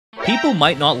People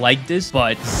might not like this,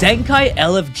 but Zenkai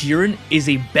LF Jiren is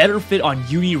a better fit on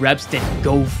Uni reps than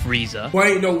Go Frieza.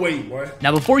 Wait, no, wait, what?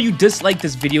 Now, before you dislike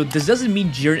this video, this doesn't mean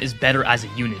Jiren is better as a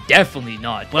unit. Definitely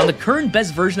not. But on the current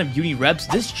best version of Uni reps,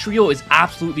 this trio is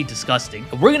absolutely disgusting.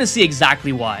 And we're gonna see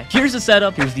exactly why. Here's the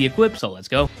setup, here's the equip, so let's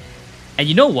go. And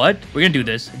you know what? We're gonna do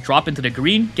this. Drop into the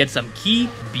green, get some ki.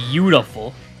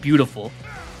 Beautiful. Beautiful.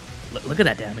 Look at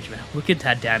that damage, man. Look at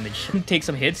that damage. Take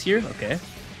some hits here. Okay.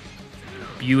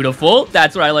 Beautiful.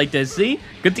 That's what I like to see.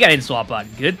 Good thing I didn't swap out.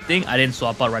 Good thing I didn't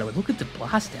swap out right away. Look at the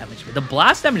blast damage, man. The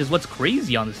blast damage is what's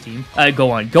crazy on this team.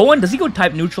 Go on. Go on. Does he go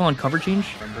type neutral on cover change?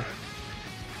 Remember?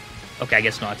 Okay, I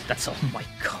guess not. That's... Oh my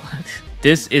god.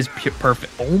 This is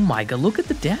perfect. Oh my god. Look at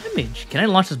the damage. Can I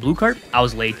launch this blue card? I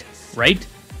was late, right?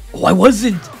 Oh, I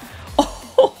wasn't.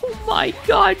 Oh my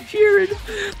god, Jiren.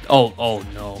 Oh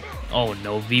no. Oh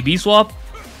no. VB swap?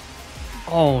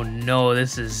 Oh no.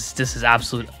 This is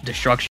absolute destruction.